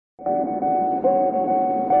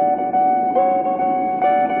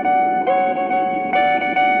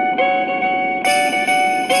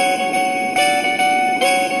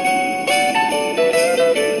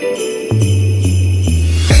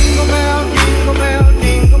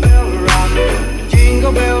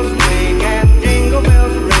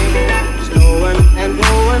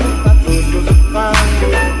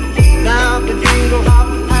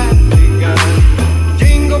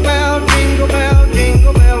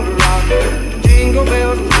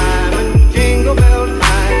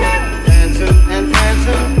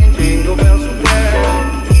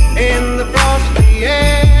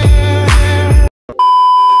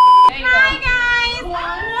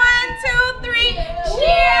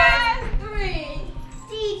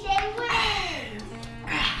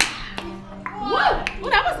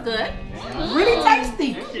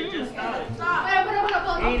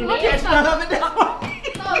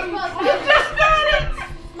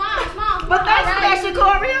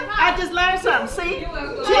just learned something. See? She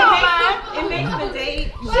don't mind. It makes the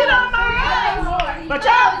date. She don't mind. But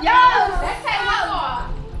y'all. Let's take one more.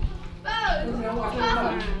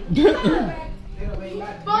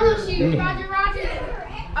 Photo shoot, Roger.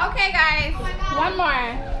 Okay, guys. One more.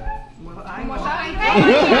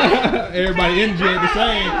 Everybody enjoyed the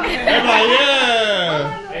same. Everybody,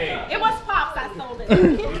 yeah. It was Pops that sold it.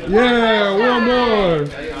 Yeah, one more.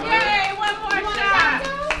 Yay, one more shot.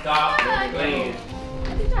 Stop playing.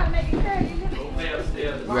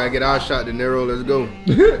 We gotta get our shot, De Niro. Let's go.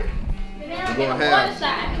 We're gonna have.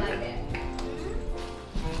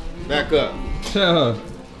 Back up. Tell her.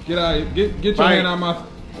 Get out. Get your hand out my.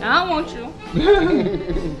 I don't want you.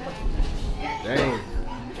 Dang.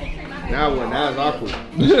 Now what? Now it's awkward.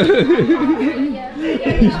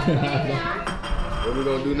 What we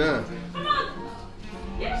gonna do now?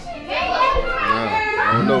 Nah, I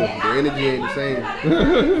don't know. The energy ain't the same.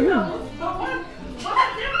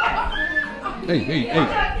 Hey.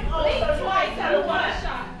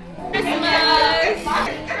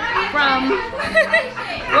 From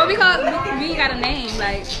what we call? We got a name.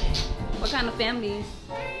 Like what kind of family?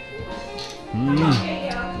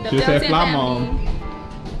 She said fly mom.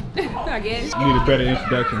 I guess. You need a better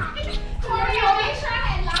introduction.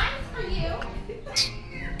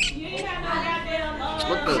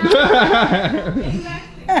 What the?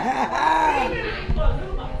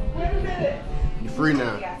 You free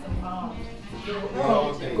now.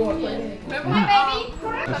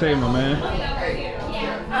 I say, my man.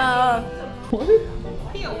 What?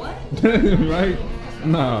 Right?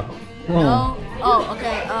 Nah. Wrong. Oh,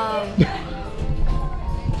 okay.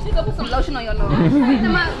 She go put some lotion on your nose.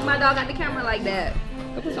 my dog got the camera like that.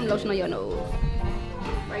 Go put some lotion on your nose.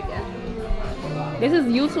 Right there. This is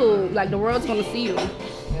YouTube. Like the world's gonna see you.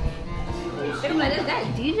 They're like, is that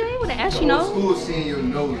DJ with an ashy nose? School seeing your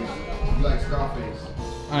nose like Scarface.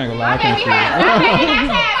 I ain't gonna lie. I can't see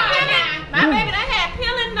My baby done had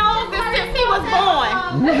peeling noses since he was born.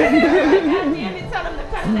 Damn it, tell him to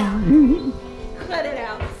cut it out. Cut it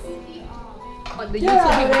out. The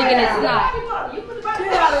YouTube people thinking it's not.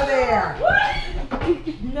 Get out of there. What?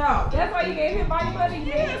 No. That's why you gave him body buddy?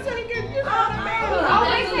 Yeah, so he can get all the man.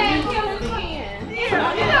 Always said killing skin.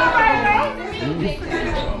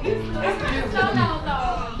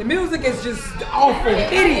 The music is just awful.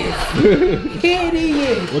 Hideous.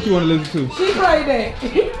 Hideous. What you want to listen to? She played that.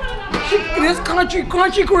 This country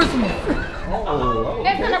Christmas. Oh.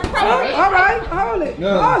 That's inappropriate. All right, hold it.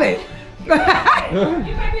 No. Hold it.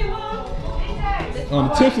 On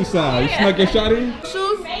the tipsy side, you snuck your shot in?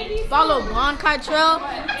 Follow Blonde Kytrell,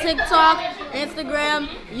 TikTok, Instagram,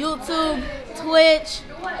 YouTube, Twitch.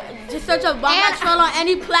 Just search up Blonde Kytrell on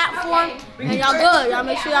any platform, and y'all good. Y'all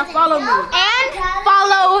make sure y'all follow me. And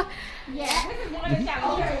follow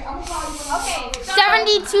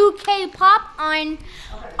 72K Pop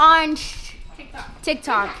on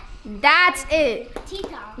TikTok. That's it.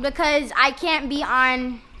 Because I can't be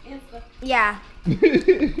on. Yeah.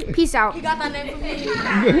 Peace out. You got that name for me?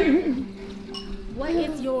 What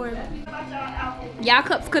is yours? Y'all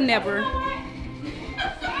cups could never.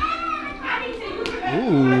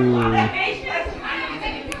 Ooh.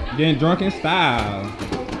 Getting drunk in style.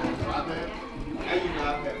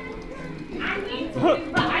 I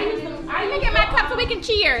used to get my cup so we can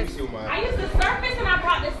cheers. I used the surface and I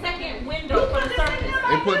brought the second window for the surface.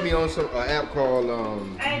 They put me on some app called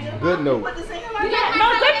Good Note. No,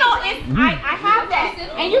 Good Note is, I have that.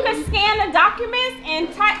 And you can scan the documents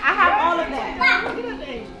and type, I have all of that.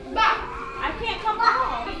 I can't come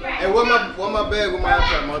home. Hey, what my bag with my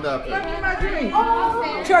iPad, my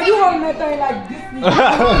iPad? Troy, you holding that thing like this. You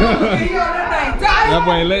holding that thing tight. That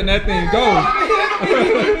boy ain't letting that thing go.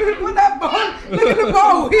 With that bow, look at the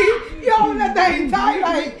bow. He holding that thing tight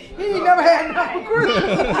like he ain't never had enough for Christmas.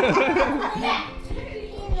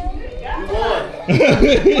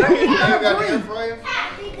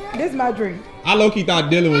 This is my drink. I low-key thought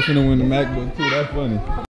Dylan was finna win the MacBook too. That's funny.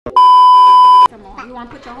 You want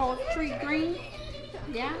to put your whole tree green?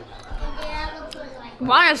 Yeah.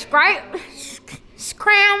 Want a Sprite?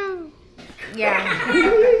 Scram. Yeah.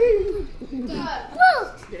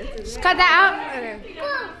 Just cut that out.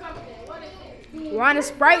 Want a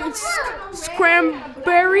Sprite?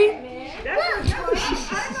 Scramberry?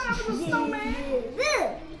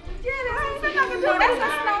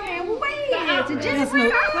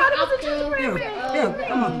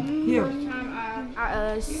 Come on. Here.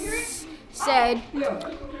 Said,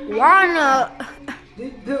 want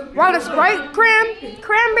a Sprite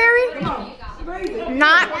cranberry?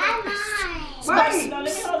 Not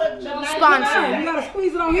sponsored. You gotta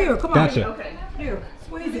squeeze it on here. Come on. Gotcha. Here,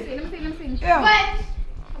 squeeze it. Let me see. Yeah.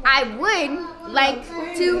 I I would like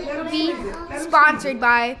to be sponsored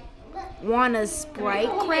by Wanna Sprite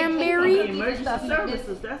Cranberry.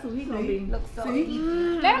 Services. That's what he gonna be. See?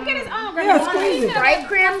 Let him get his own. Yeah, squeeze it. Sprite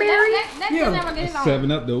Cranberry? Yeah. Never get his own.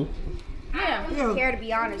 7 Up though. Yeah. Yeah. Care to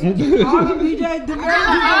be honest. All of them DJ. All them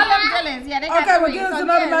Dillons. Yeah, they got Okay, well, three. give us So,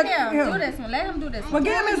 another yeah, mac- yeah, yeah. do this one. Let him do this Well, one.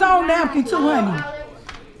 give him his own napkin too, honey.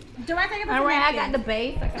 Do I take it? All right, I got the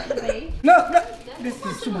base. Look, look. This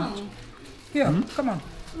is too much. Here, come on.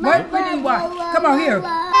 What? We need what? Come on, here. Yay!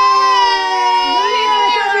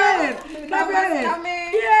 Clap your hands.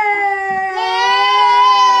 Yay!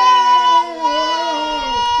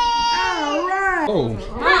 All right. Oh. Y'all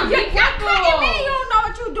cutting me. You don't know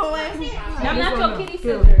what you're doing. I'm not your kitty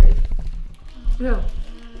scissors. Yeah.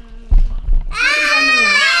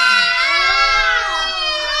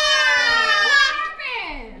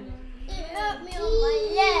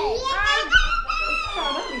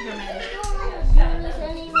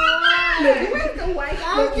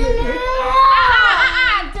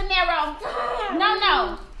 De Niro.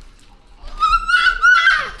 No.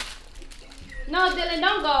 No, Dylan,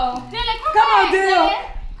 don't go. Dylan, Come on, back, Dylan.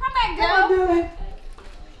 Come back, Come on, Dylan.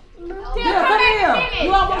 Dylan. Dylan, come here.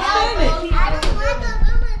 You almost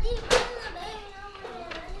finished.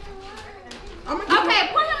 Okay,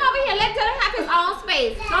 put him over here. Let Dylan have his own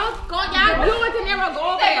space. Go, y'all do it, De Niro. Go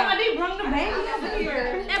over there. Somebody bring the baby over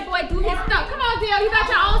here. That boy do his stuff. Come on, Dylan. You got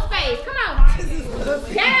your own space. Come on.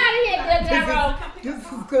 Get out of here, De Niro. This is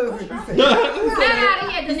cousin. Get out of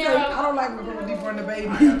here, De I Niro. don't like when people deep run the baby.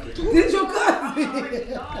 This is your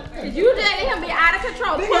cousin. You let him be out of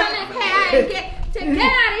control. Pull his hair and get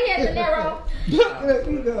out of here, De Niro.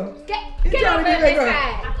 Here you go. Get on this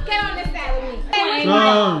side. Get on this side with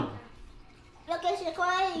me. Look at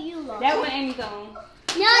Shakoya, you lost. That one Amy's on.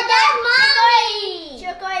 No, that's mommy.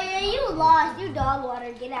 Shakoya, you lost. You dog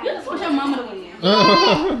water. Get out. You just want your mama to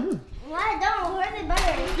win. Why don't? Hers is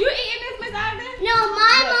better. You eating this, Miss Ogden? No,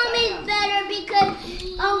 my mom is better because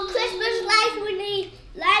Christmas lights when they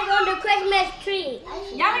light on the Christmas tree.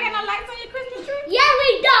 Y'all ain't got no lights on your Christmas tree? Yeah, we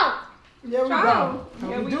don't. Yeah, we don't.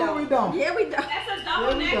 Yeah, we do or we don't? Yeah, we don't. That's a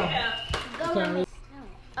double negative.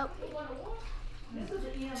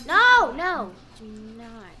 Oh. No. Do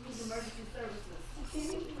not.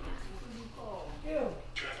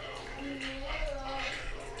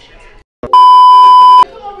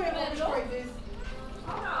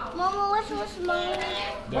 Mama, what's mama?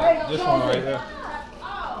 This one right here.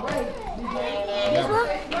 This one?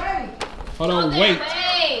 Hold on, wait.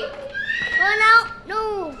 Oh,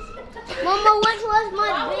 no. Mama, which was my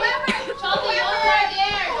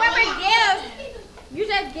Whoever gives, you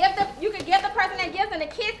can give the person that gives, and the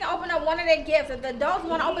kids can open up one of their gifts. If the adults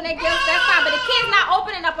want to open their gifts, that's fine. But the kids not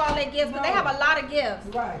opening up all their gifts because they have a lot of gifts.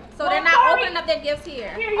 Right. So they're not opening up their gifts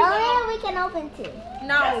here. Oh, yeah, we can open too.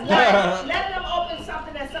 No. Let them open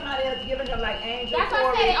something that somebody else giving them, like Angel. That's why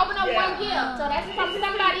I said they open up one gift. So that's from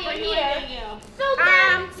somebody in here.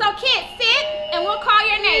 So kids, sit and we'll call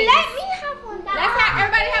your name. Let me have one. Let's have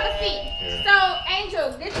everybody have a seat. So Angel,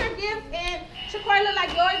 get your gift, and Shaquai look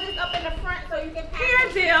like yours is up in the front so you can pass. Here,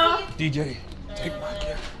 Jill. DJ, take my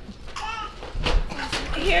gift.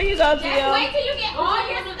 Here you go, Just Jill. wait till you get all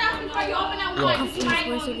your stuff before you open up one. Where's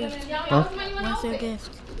your gift? Where's your gift?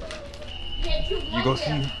 You go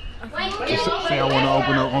see. Wait, Just say I want to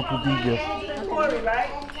open up Uncle D gift. Corey, right?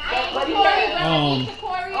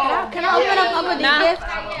 Can I open up Uncle D's gift?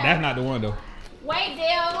 That's not the one though. Wait,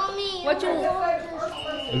 Dale. What you?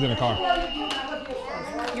 It's in the car.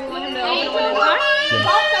 You want him to open it with the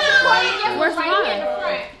car? Where's the car?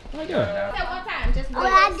 Right there. One time, just Well, I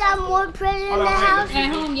got more presents in the house. At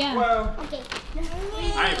home, yeah. Okay.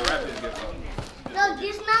 I ain't wrapped this gift up. No,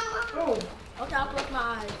 this not my. Okay, I'll close my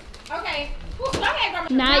eyes. Okay. Go ahead,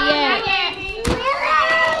 Grandma. Not yet. Really?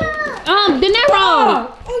 De Niro.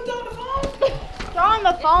 Throw on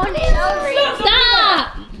the phone and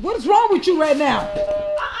Stop. What is wrong with you right now?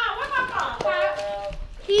 Where's my phone?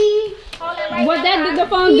 he. Hold it right Was there. that the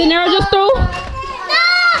phone De Niro just threw?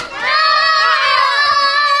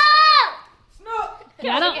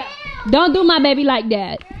 Yeah, don't do my baby like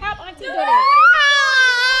that. Help Auntie do this.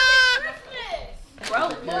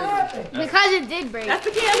 Because it did break. That's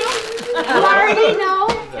the candle. You already know.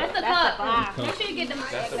 That's the cup. Make sure you get them.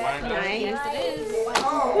 That's the wine glass. Yes, it is.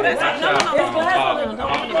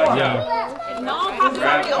 Yeah. No, pop is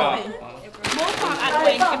already open. Move pop out of the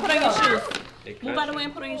way and put on your shoes. Move out of the way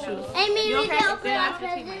and put on your shoes. Amy, we can open our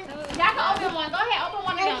present. Y'all can open one. Go ahead, open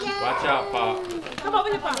one of them. Watch out, Pop. Come over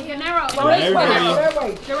here, Pop. De Niro.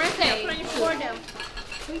 Everybody, Durante.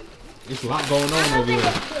 it's a lot going on over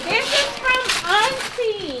here. This is from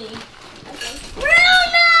Auntie.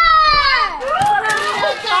 Bruna!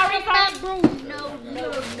 Sorry,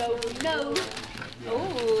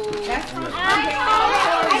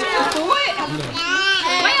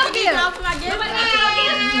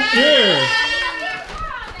 Cheers.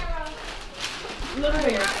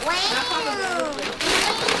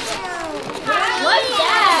 What's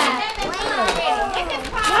that?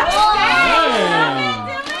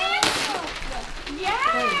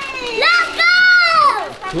 Let's go!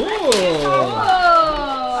 Cool.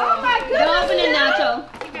 Oh my goodness. Go open it now, Cho.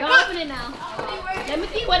 Go open it now. Let me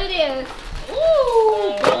see what it is.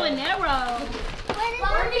 Ooh, bow and arrow.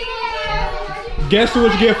 Guess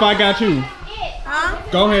which gift I got you.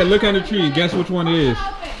 Go ahead, look at the tree. Guess which one it is.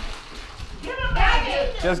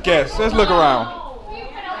 Just guess. Just look around.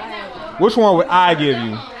 Which one would I give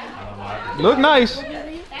you? Look nice.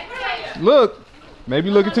 Look. Maybe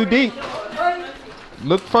looking too deep.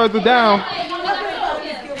 Look further down.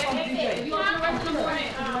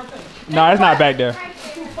 No, it's not back there.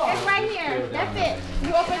 It's right here. That's it.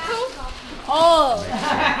 You open too? Oh.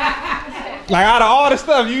 Like out of all the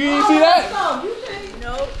stuff, you didn't see that?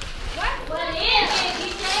 Nope. What is it,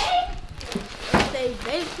 DJ? They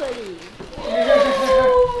big pretty. Official.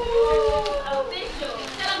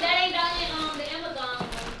 Tell them that ain't done it on the Amazon.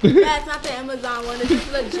 Yeah, it's not the Amazon one. It's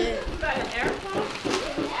just legit.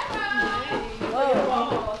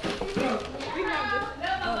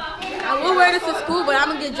 I will wear this to school, but I'm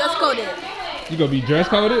gonna get dress coded. You gonna be dress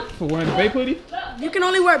coded for wearing the Bape hoodie? You can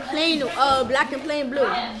only wear plain, black and plain blue.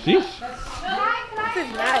 Sheesh. This is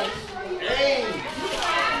nice.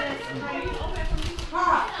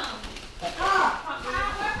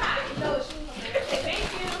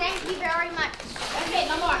 Thank you very much. Okay,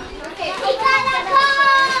 no more. Okay.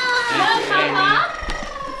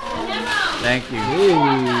 Thank you.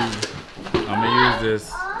 I'm gonna use this.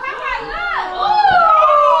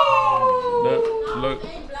 Look.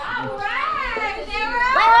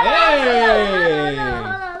 Hey!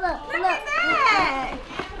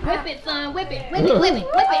 Whip it, son. Whip it. Whip it, whip it,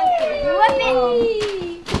 whip it. Whip it.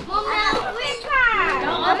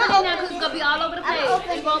 Don't open it now because it's going to be all over the place. You're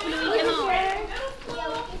going to open it when you get home.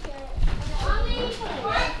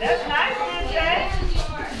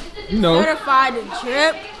 You know. Certified to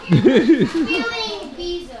trip.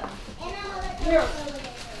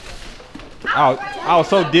 I was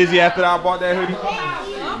so dizzy after I bought that hoodie.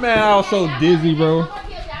 Man, I was so dizzy, bro.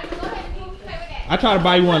 I tried to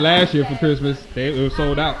buy you one last year for Christmas. It was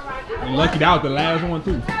sold out. And lucky that was the last one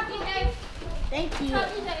too. Thank you.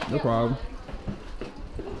 No problem.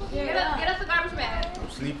 Get us a garbage bag. I'm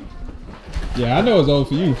sleepy. Yeah, I know it's old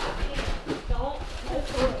for you.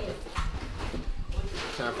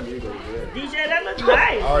 Time for me to go to bed. DJ, that looks I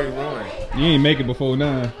nice. already won. You ain't make it before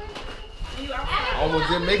 9. I almost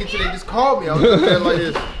didn't make it till they just called me. I was just there like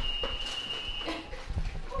this.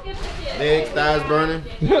 Legs, thighs burning.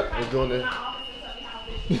 I was doing this.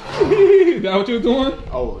 Is that what you were doing?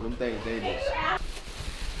 Oh, them things dangerous.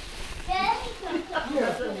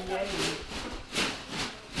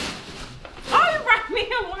 Oh, you brought me a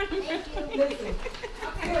one.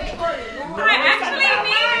 I actually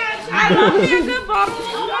need. I love me a good bottle of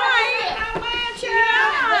wine.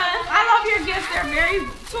 I love your gifts. They're very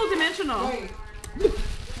two-dimensional.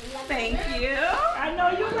 Thank you. I know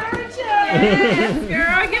you learned it. Yes,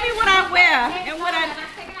 girl. Give me what I wear and what I.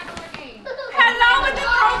 Hello with the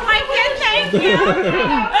throw blanket. Thank you.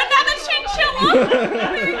 Another chinchilla.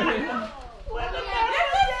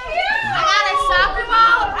 I got a soccer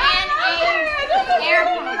ball and a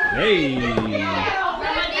airport. Hey.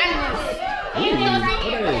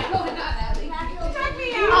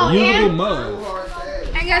 Usable mug.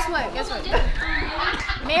 And guess what?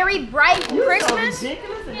 Merry Bright Christmas stocking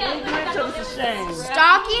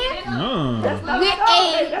with a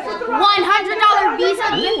 $100 Visa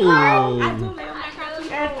gift card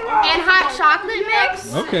and hot chocolate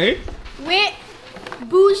mix Okay. with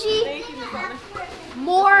bougie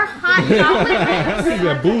more hot chocolate mix. He's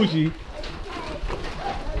a bougie.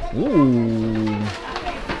 Ooh.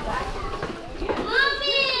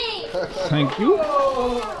 Thank you.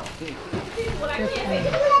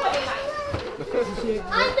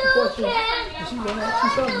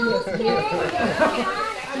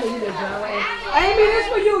 I ain't mean this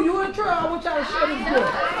for you. You in trouble. I want y'all to share this good.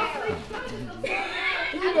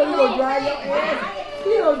 You know you gonna drive your ass.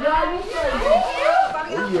 You gonna drive you crazy.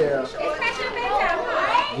 Oh, yeah.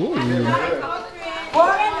 Ooh.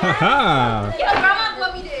 What? Haha. Your grandma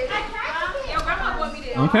bought me this. Your grandma bought me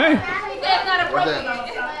this. Okay. That's not appropriate.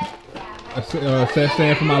 A set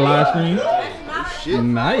stand for my live stream. Shit.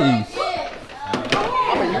 Nice.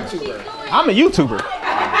 I'm a YouTuber.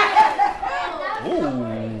 Ooh.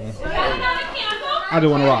 I just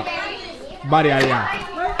want to rock. Body out of y'all. I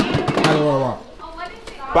just want to rock.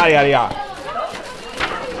 Body out of y'all.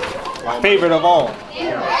 My favorite of all. You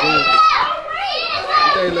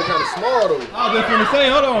think thing look kind of small though. I was just finna say,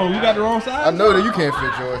 hold on, you got the wrong size? I know that you can't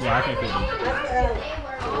fit yours. Yeah, I can't fit it.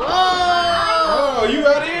 Oh, you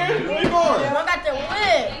out here? Where you going? I got the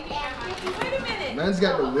whip. Wait a minute. Man's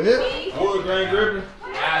got the whip. Wood grain gripping.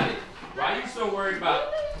 Got it. Why you so worried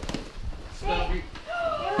about stuff?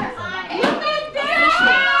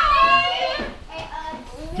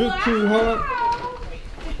 Just too hard.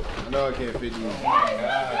 No, I can't fit you.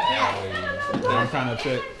 I'm kind of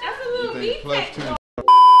upset. That's a little You think plus 2?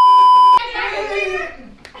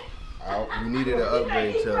 You needed an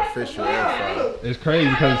upgrade to official air fryer. It's crazy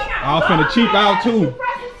because I was finna cheap out too.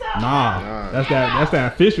 Nah, that's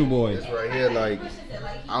that official boy. This right here, like,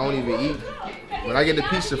 I don't even eat. When I get the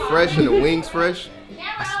pizza fresh and the wings fresh,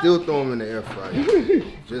 I still throw them in the air fryer.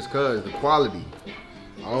 Just cause the quality.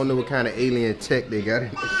 I don't know what kind of alien tech they got in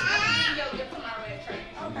this.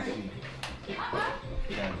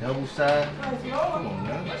 Got double side. Come on,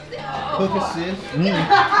 man. Cook assist.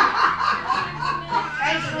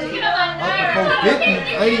 Up to 450.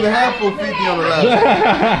 I ain't even have 450 on the last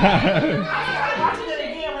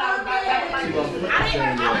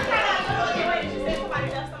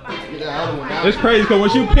one. It's crazy because when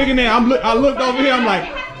she was picking it, I looked over here. I'm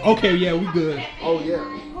like, okay, yeah, we good. Oh yeah.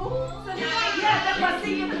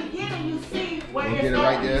 We'll get it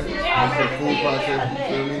right there. That's the food process, you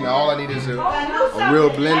feel me? Now all I need is a real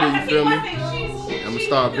blender, you feel me? I'm gonna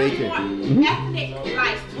start baking.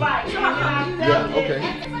 Yeah, okay.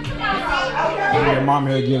 That mom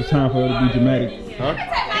here give time for her to be dramatic. Huh?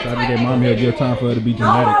 So I think that mom here give time for her to be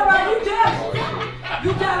dramatic.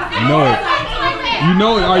 You know it. You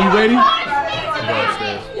know it. Are you ready?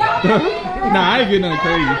 Nah, I ain't getting nothing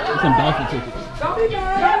crazy. It's some dolphin tickets.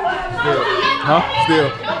 Still. Huh? Still.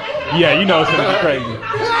 Yeah, you know it's gonna be crazy.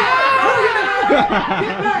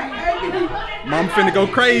 Mom finna go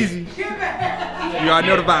crazy. You already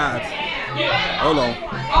know the vibes. Hold on.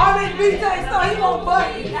 All this BJ stuff, he won't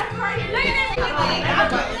buddy.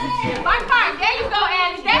 One part. There you go,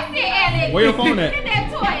 Alex. That's it, Alex. Where your phone at? Get that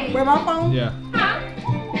toy. Where my phone? Yeah. Huh?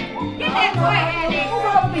 Get that toy,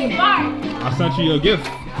 Alex. Bart. I sent you a gift.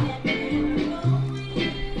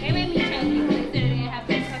 They made me tell you because they said they didn't have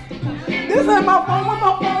that custom cover. This ain't my phone. Where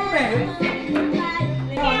my phone at?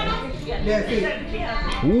 That's it.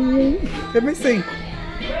 Ooh. Let me see.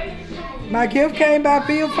 My gift came by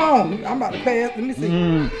via phone. I'm about to pay it. Let me see.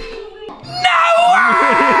 No way!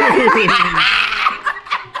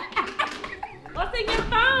 What's in your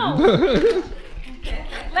phone?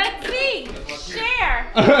 Let's see. Share.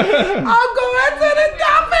 I'm going to the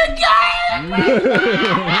Dolphin game! Wait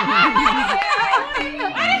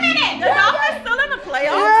a minute. The Dolphins still in the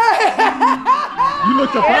playoffs? You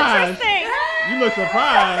look surprised. Interesting. You look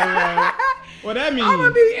surprised. Like, what that mean? I'm going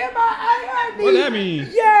to be MIA, honey. What that mean?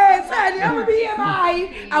 Yes, honey. I'm going to be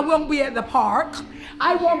MIA. I won't be at the park.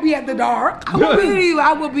 I won't be at the dark. I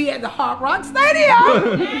will be at the Hard Rock Stadium.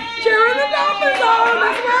 Cheering the Dolphins on.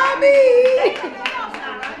 That's where I'll be.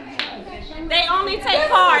 They only take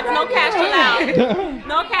cards, no cash allowed.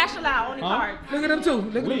 No cash allowed, only cards. Look at them two.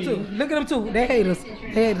 Look at them two. Look at them two. They hate us. They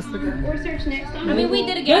hate us. Look at them. I mean, we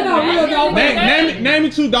did again. Name me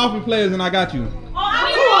 2 Dolphin players and I got you. Oh,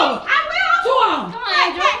 I will. I will. Two of them. Come on,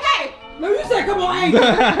 Angel. Hey. No, you said come on, Angel.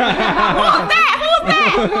 Who's that? Who's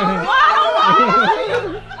that?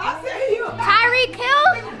 I said you. Tyreek Hill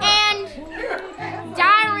and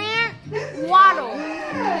Darren Waddle.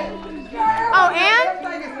 Oh, and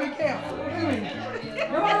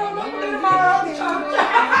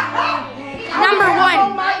number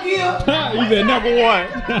 1. You said number 1.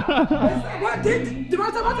 What did I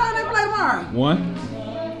tell my time they play tomorrow? 1.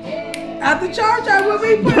 After church, I will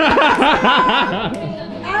be putting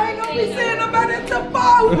I ain't gonna be seeing nobody until 4.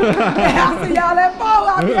 I'll see y'all at 4.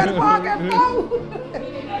 I'll be at the park at 4.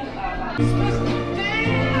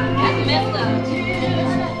 That's messed up.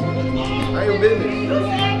 I ain't business.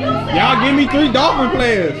 Y'all give me 3 Dolphin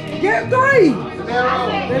players. Get 3.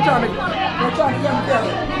 They're trying to get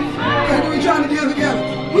together. We're trying to get together.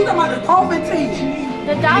 We talking about the Dolphin team.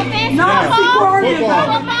 The Dolphins? Not the Sequarians.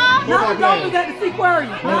 Football. Not the Dolphins at the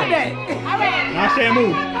Sequarians. Not that. Not Shamu.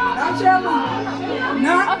 Not Shamu.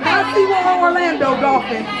 Not Sequarian Orlando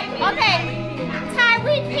Dolphins. Okay.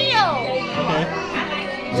 Tyreek Hill. Okay.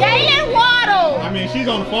 Jalen Waddle. I mean, she's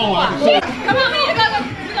on the phone. I can Come on, we need to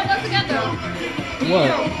go together. What?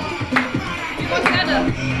 We go together.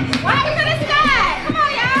 Why are we to the side? Come on,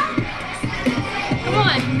 y'all. Come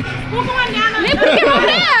on. We're going down on the Get over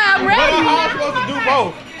there. I'm How ready. am I supposed to do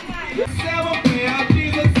both?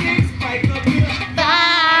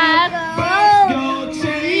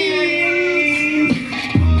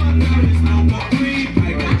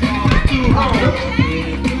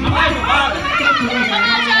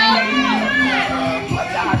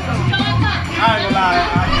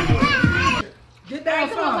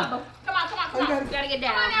 You gotta get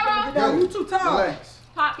down. Yo, You too tall. relax.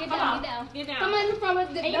 Pop, Get come down, on. get down. Get down. Come in from it.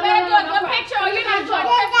 And you better do a good picture or you're not doing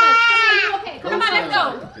Christmas. Come on, you okay? Come on, let's go.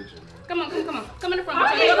 Come on. Come in the front.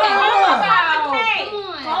 Okay, Come go on.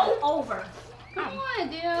 over. Come on,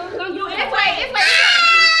 dear. You this way.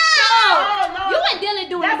 You and Dylan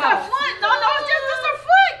doing That's the her most. foot. No, just her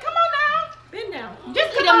foot. Come on now. Bend down.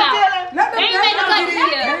 Just Get come them on, out. Dylan. Let them They ain't made the cut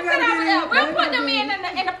get yet. it. We'll put them in the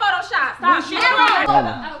Photoshop. Stop.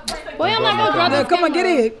 Boy, I'm not gonna drop this Come on, get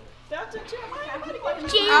camera. it. I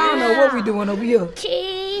don't know what we doing over here.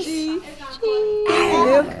 Cheese.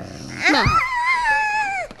 Yeah.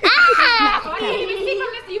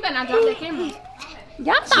 You better not drop that camera.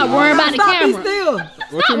 Y'all stop worrying about the Stop, be camera. still.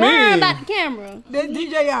 What you Stop worrying mean? about the camera. That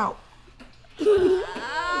DJ out.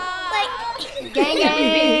 Gang,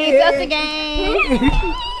 that's the gang.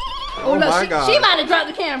 Oh my God. She about to drop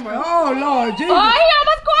the camera. Oh, Lord. Jesus. Oh, he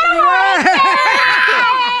almost qualified.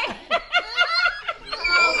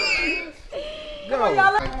 Yo,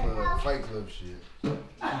 Fight Club shit.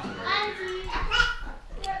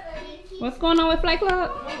 What's going on with Flight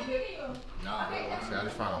Club? Nah, I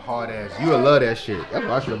just found a hard ass. You would love that shit. That's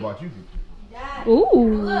what I should have bought you.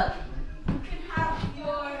 Ooh.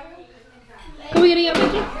 Can we get in your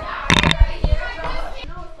picture?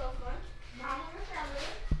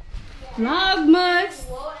 Vlogmas.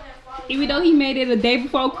 Even though he made it a day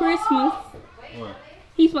before Christmas,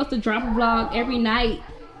 he's supposed to drop a vlog every night,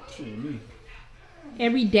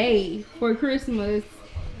 every day for Christmas.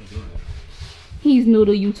 He's new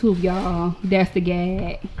to YouTube, y'all. That's the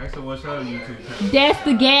gag. Actually, what's your YouTube channel? That's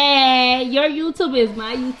the gag. Your YouTube is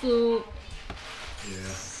my YouTube. Yeah.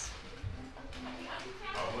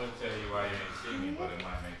 I wouldn't tell you why you ain't see me, but it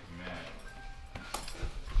might make you mad.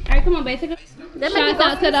 All right, come on, basically. Shout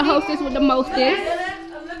out to the hostess with the mostest.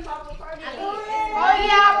 Oh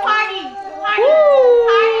yeah, party.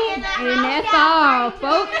 Woo! And that's all,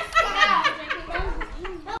 folks.